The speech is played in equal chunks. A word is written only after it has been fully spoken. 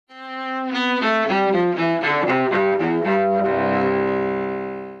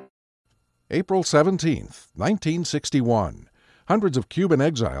April 17, 1961. Hundreds of Cuban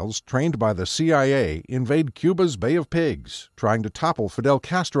exiles trained by the CIA invade Cuba's Bay of Pigs, trying to topple Fidel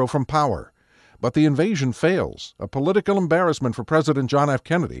Castro from power. But the invasion fails, a political embarrassment for President John F.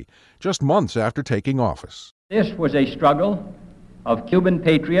 Kennedy, just months after taking office. This was a struggle of Cuban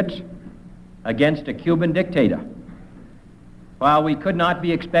patriots against a Cuban dictator. While we could not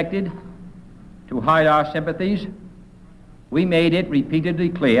be expected to hide our sympathies, we made it repeatedly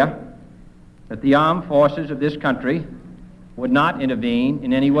clear that the armed forces of this country would not intervene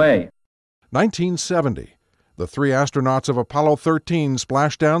in any way. 1970. The three astronauts of Apollo 13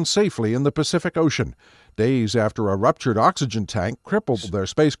 splashed down safely in the Pacific Ocean, days after a ruptured oxygen tank crippled their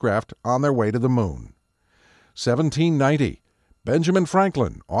spacecraft on their way to the moon. 1790. Benjamin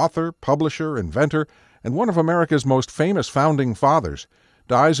Franklin, author, publisher, inventor, and one of America's most famous founding fathers,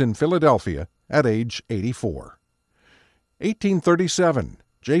 dies in Philadelphia at age 84. 1837.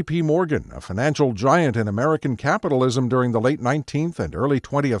 J.P. Morgan, a financial giant in American capitalism during the late 19th and early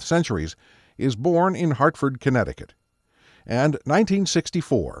 20th centuries, is born in Hartford, Connecticut. And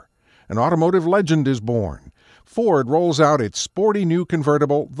 1964. An automotive legend is born. Ford rolls out its sporty new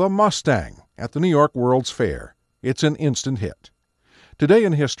convertible, the Mustang, at the New York World's Fair. It's an instant hit. Today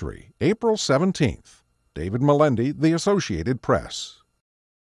in History, April 17th. David Melendi, The Associated Press.